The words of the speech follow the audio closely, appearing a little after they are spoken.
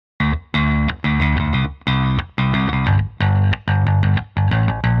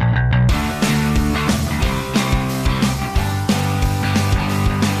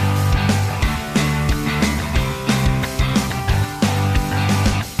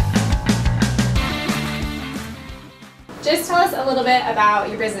Just tell us a little bit about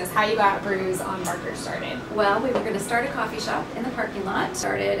your business, how you got Brewz on Barker started. Well, we were going to start a coffee shop in the parking lot.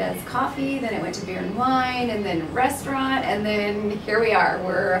 Started as coffee, then it went to beer and wine, and then restaurant, and then here we are.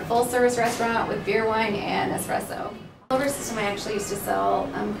 We're a full-service restaurant with beer, wine, and espresso. Clover system, I actually used to sell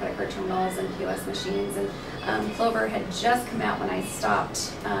credit card terminals and POS machines, and Clover had just come out when I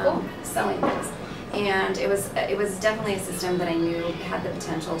stopped selling those. And it was definitely a system that I knew had the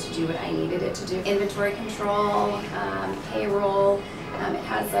potential to do what I needed it to do. Inventory control, payroll. It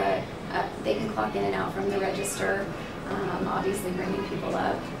has they can clock in and out from the register. Obviously, bringing people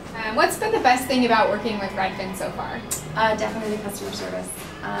up. What's been the best thing about working with RedFynn so far? Definitely the customer service.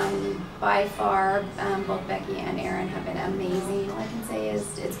 By far, both Becky and Aaron have been amazing. All I can say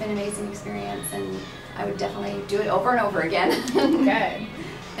is it's been an amazing experience, and I would definitely do it over and over again. Good.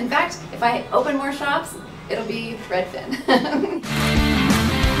 In fact, if I open more shops, it'll be RedFynn.